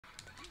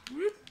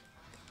Whoop.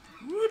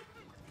 Whoop.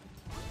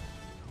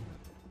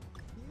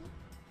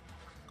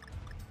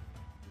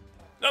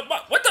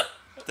 What the?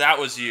 That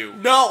was you.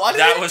 No, I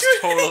didn't. That was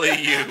totally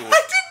you. I didn't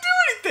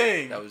do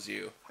anything. That was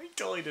you. I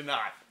totally did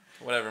not.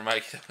 Whatever,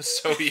 Mike. That was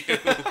so you.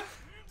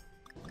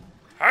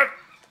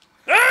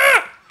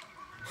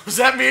 Was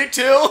that me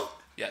too?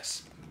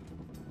 Yes.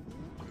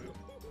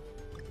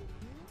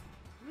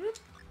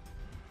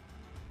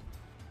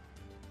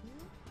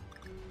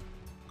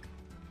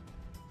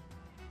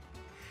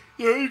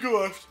 Yeah, you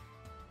go left.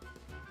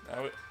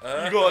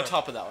 You go on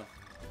top of that one.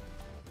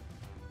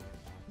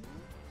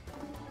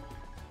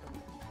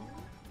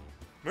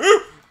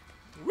 Move!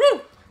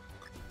 Woo!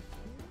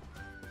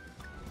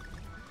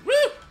 Woo!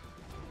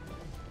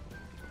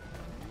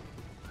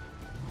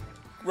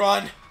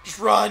 Run. Just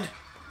run.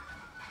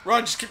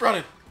 Run, just keep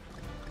running.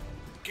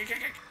 Okay,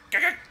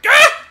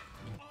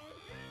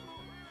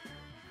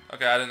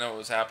 I didn't know what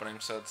was happening,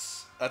 so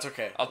it's... That's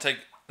okay. I'll take...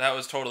 That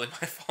was totally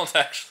my fault,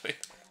 actually.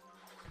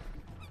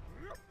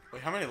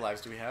 Wait, how many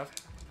lives do we have?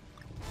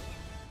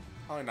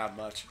 Probably not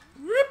much.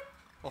 Whoop!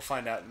 We'll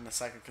find out in a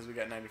second because we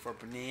got 94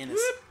 bananas.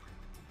 Whoop!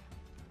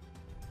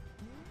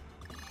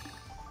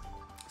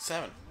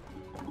 7.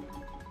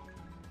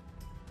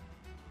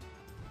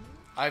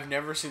 I've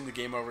never seen the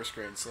game over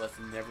screen, so let's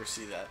never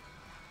see that.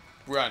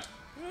 Run.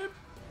 Whoop!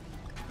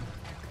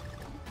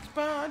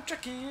 Come on,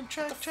 truck in,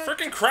 truck.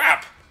 Freaking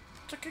crap!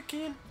 Truck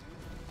again.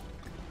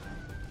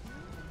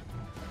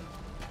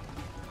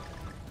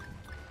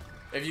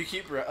 If you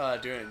keep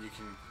doing it,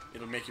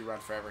 it'll make you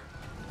run forever.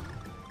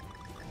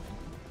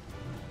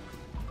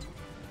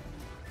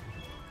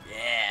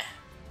 Yeah.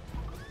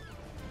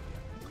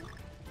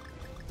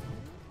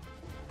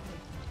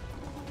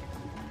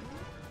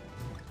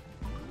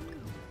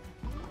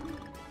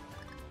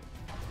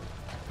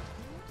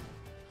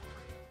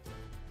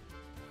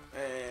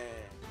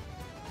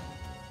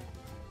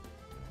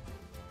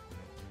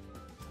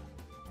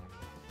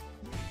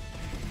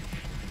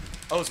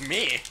 Oh, it's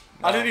me.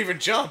 No. I didn't even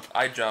jump.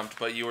 I jumped,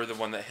 but you were the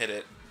one that hit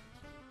it.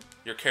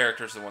 Your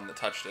character's the one that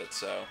touched it,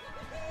 so...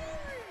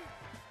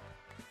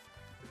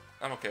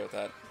 I'm okay with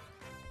that.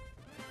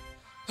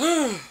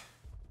 My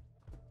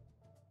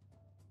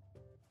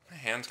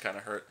hands kind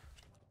of hurt.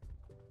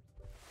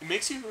 It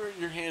makes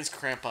your hands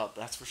cramp up,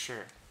 that's for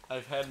sure.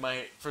 I've had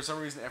for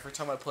some reason, every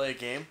time I play a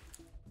game,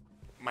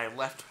 my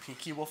left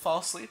pinky will fall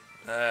asleep.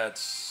 That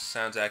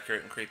sounds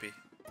accurate and creepy.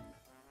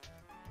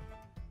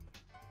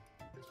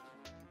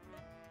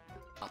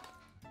 Up.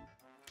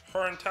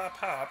 Horn top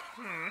hop.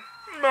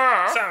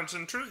 Sounds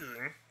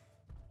intriguing.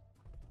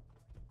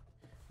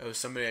 It was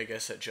somebody, I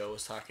guess, that Joe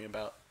was talking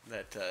about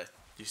that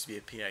used to be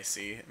a PIC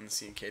in the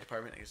C&K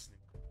department. I guess.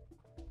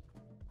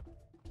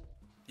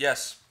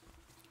 Yes.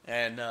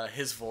 And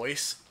his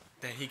voice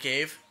that he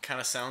gave kind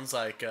of sounds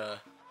like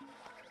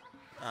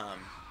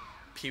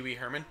Pee Wee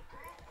Herman.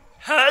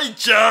 Hey,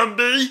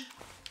 zombie!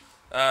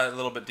 A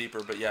little bit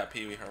deeper, but yeah,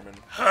 Pee Wee Herman.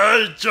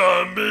 Hey,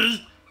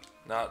 zombie!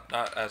 Not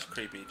as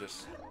creepy,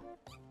 just...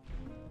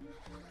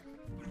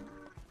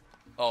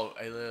 Oh,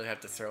 I literally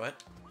have to throw it?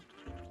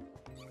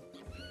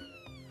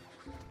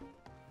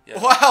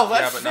 Yeah, Wow,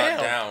 that yeah, but failed.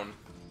 not down.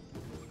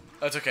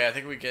 That's okay, I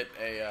think we get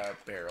a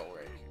barrel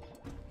right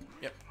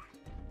here.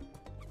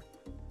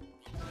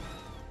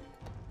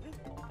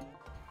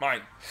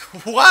 Mine.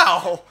 Yep.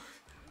 Wow!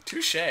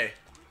 Touche.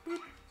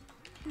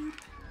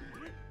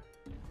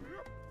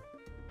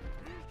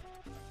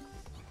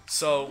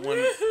 So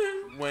when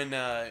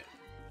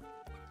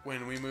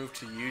we move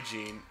to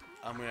Eugene,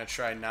 I'm gonna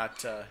try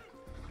not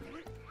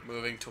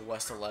moving to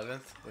West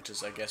 11th, which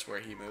is I guess where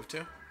he moved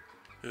to.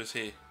 Who's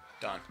he?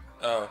 Don.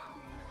 Oh.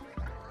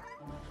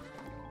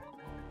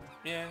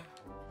 Yeah.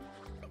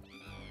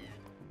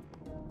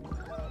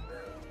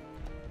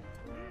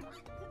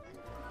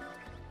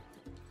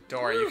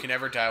 Don't worry, you can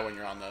never die when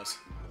you're on those.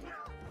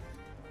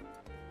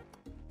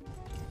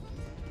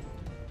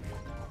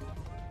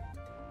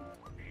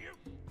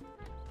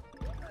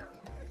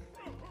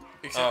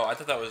 Oh, I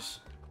thought that was...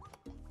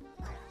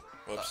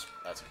 Whoops.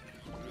 That's okay.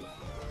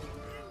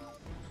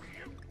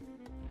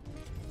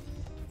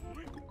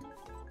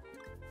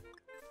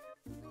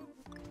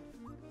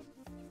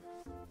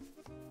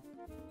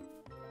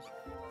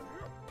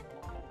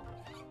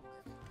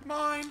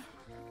 Mine.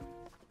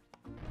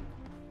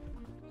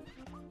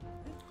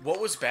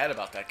 What was bad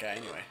about that guy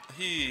anyway?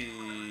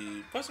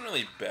 He wasn't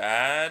really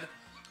bad.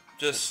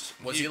 Just...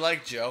 Was he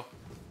like Joe?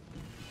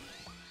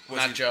 Was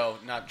Not he- Joe,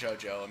 not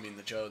Joe. I mean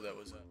the Joe that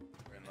was in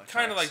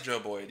Kind of like Joe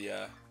Boyd,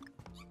 yeah.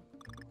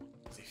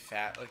 Was he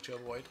fat like Joe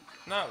Boyd?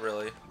 Not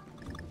really.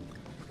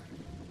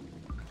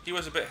 He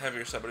was a bit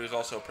heavier set, but he was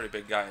also a pretty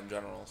big guy in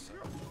general, so...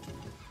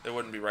 It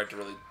wouldn't be right to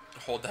really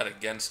hold that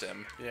against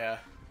him. Yeah.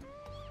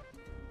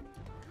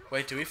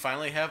 Wait, do we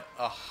finally have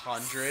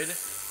 100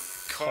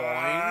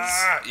 coins?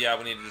 Yeah,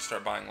 we need to just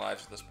start buying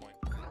lives at this point.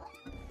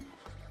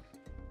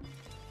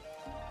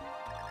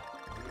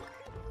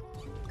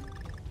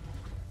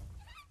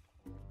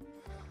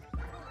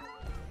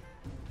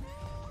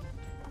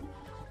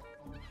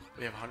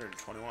 We have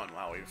 121.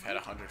 Wow, we've had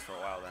 100 for a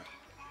while then.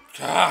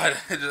 God,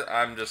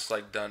 I'm just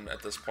like done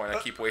at this point. I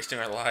keep wasting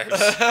our lives.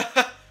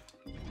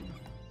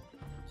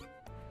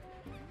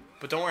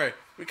 But don't worry,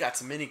 we got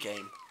some mini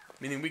game,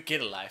 meaning we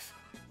get a life.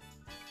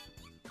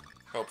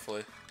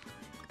 Hopefully.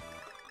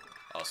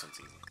 Oh, so it's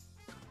easy.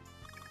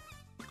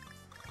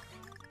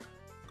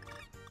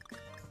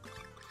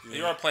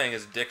 You are playing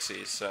as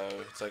Dixie, so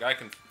it's like I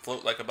can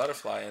float like a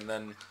butterfly and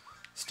then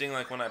sting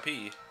like when I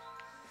pee.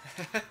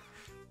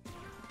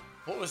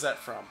 What was that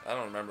from? I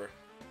don't remember.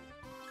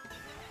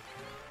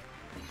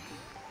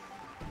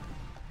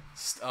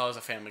 Oh, it was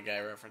a Family Guy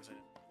reference.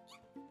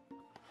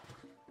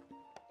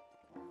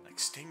 Like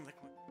sting like.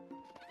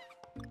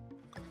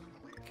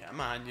 Come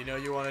on, you know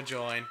you want to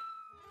join.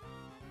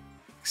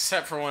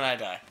 Except for when I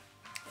die.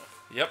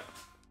 Yep.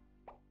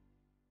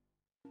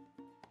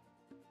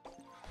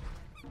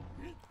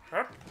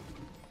 Hup.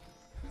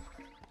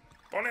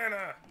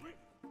 Banana.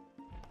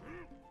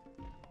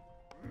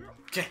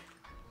 Okay,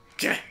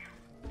 give it.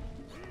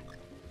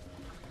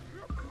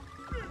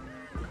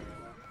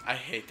 I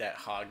hate that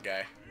hog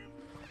guy.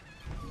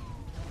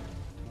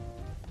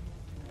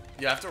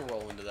 You have to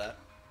roll into that.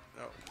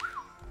 Oh.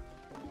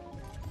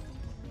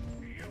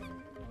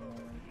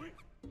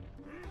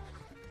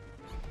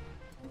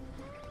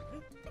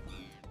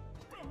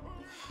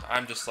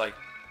 I'm just like,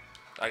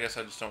 I guess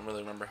I just don't really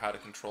remember how to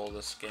control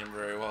this game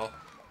very well.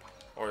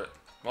 Or,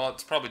 well,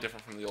 it's probably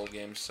different from the old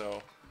games,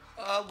 so.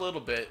 A little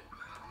bit.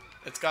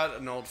 It's got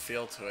an old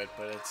feel to it,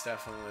 but it's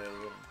definitely a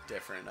little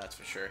different, that's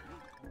for sure.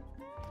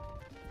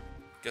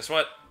 Guess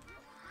what?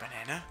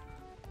 Banana?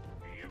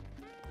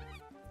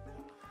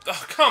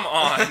 Oh, come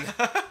on!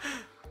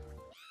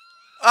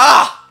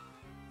 Ah!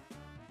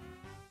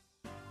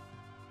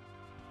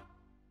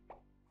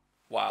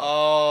 Wow.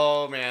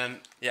 Oh, man.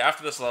 Yeah,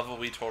 after this level,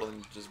 we totally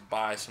need to just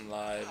buy some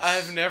lives.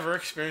 I've never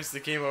experienced the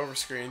game over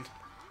screen.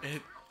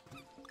 It...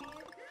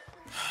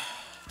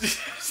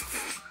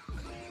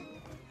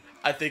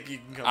 I think you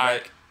can come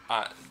back.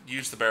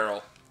 Use the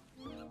barrel.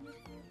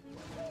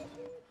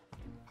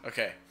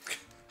 Okay.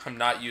 I'm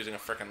not using a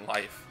frickin'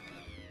 life.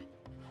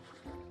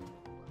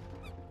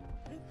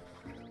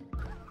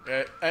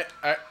 Alright.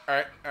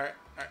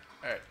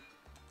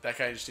 That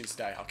guy just needs to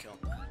die. I'll kill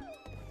him.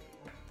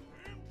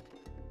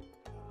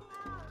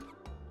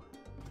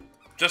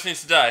 Just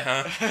needs to die,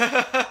 huh?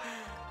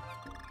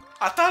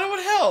 I thought it would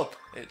help.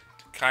 It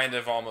kind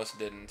of almost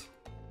didn't.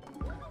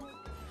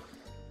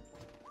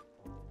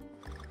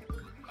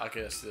 I'll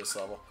get us to this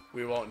level.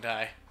 We won't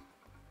die.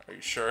 Are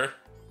you sure?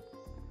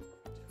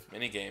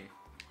 Minigame.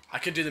 I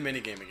could do the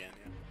minigame again.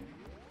 Yeah.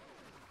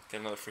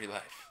 Get another free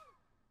life.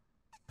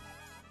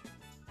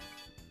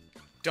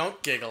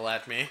 Don't giggle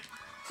at me.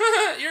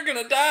 You're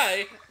gonna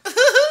die.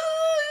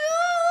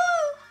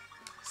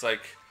 It's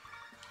like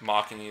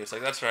mocking you. It's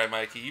like, that's right,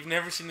 Mikey. You've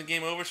never seen the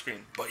game over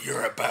screen, but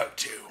you're about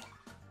to.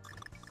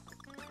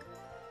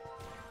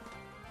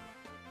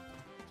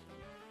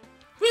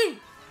 Woo!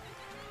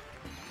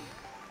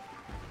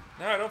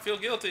 Now I don't feel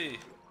guilty.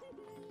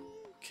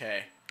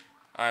 Okay.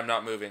 I'm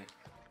not moving.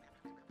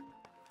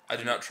 I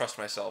do not trust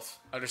myself.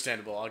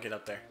 Understandable. I'll get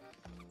up there.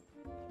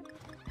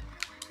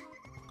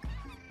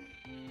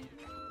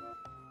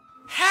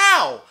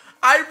 How?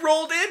 I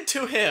rolled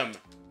into him.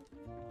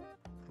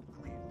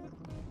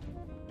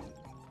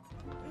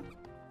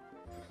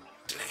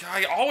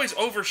 I always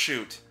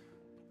overshoot.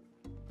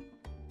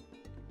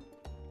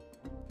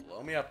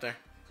 Blow me up there.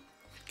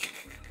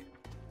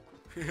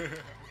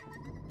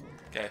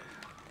 Okay.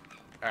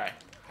 Alright.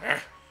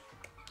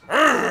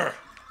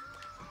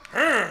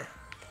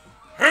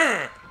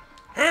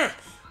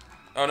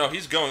 Oh no,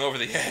 he's going over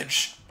the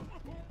edge.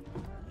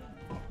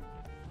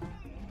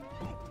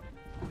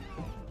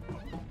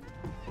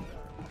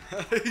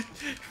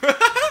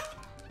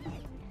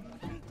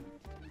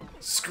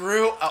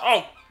 Screw up.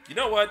 Oh, you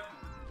know what?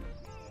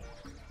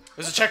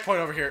 There's a checkpoint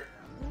over here.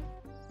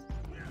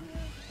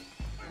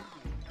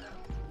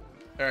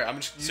 Alright, I'm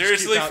just...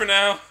 Seriously, for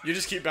now? You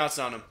just keep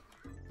bouncing on him.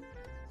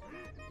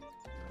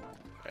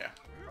 Yeah.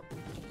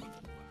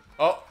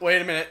 Oh,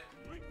 wait a minute.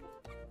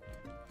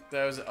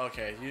 That was...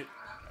 Okay, you...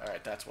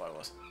 Alright, that's what it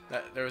was.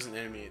 There was an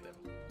enemy that...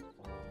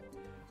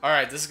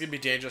 Alright, this is gonna be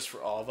dangerous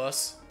for all of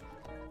us.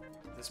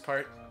 This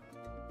part.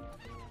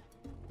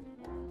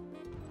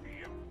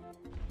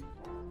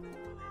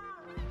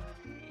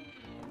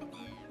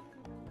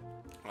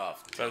 Oh,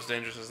 It's about as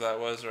dangerous as that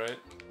was, right?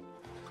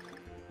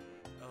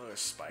 oh, there's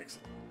spikes.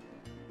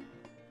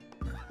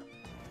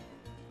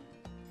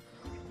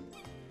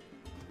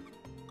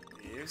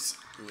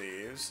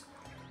 Leaves.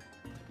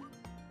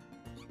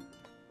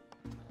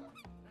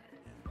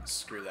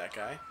 Screw that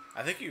guy.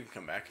 I think you can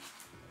come back.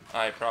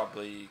 I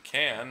probably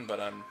can, but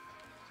I'm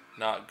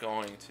not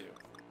going to.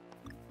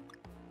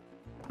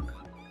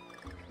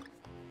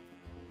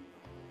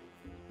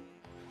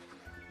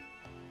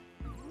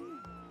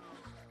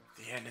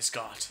 The end is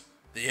got.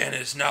 The end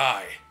is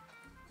nigh.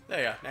 There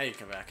you go. Now you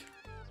come back.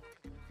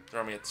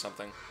 Throw me at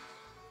something.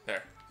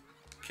 There.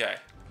 Okay.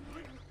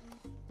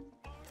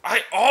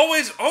 I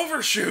always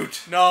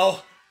overshoot!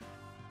 No.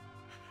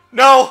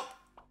 No!